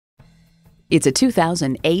It's a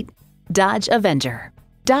 2008 Dodge Avenger.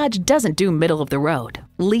 Dodge doesn't do middle of the road,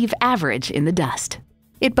 leave average in the dust.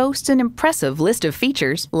 It boasts an impressive list of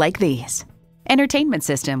features like these: entertainment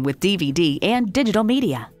system with DVD and digital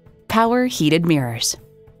media, power heated mirrors,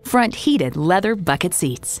 front heated leather bucket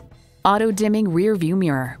seats, auto dimming rear view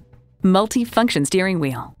mirror, multi-function steering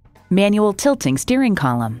wheel, manual tilting steering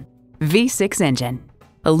column, V6 engine,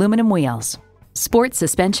 aluminum wheels, sport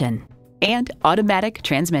suspension, and automatic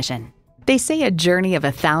transmission. They say a journey of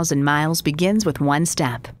 1,000 miles begins with one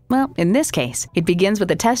step. Well, in this case, it begins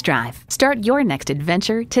with a test drive. Start your next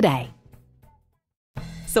adventure today.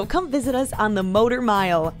 So come visit us on the Motor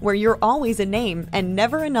Mile, where you're always a name and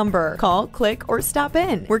never a number. Call, click, or stop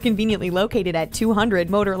in. We're conveniently located at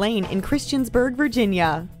 200 Motor Lane in Christiansburg,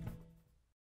 Virginia.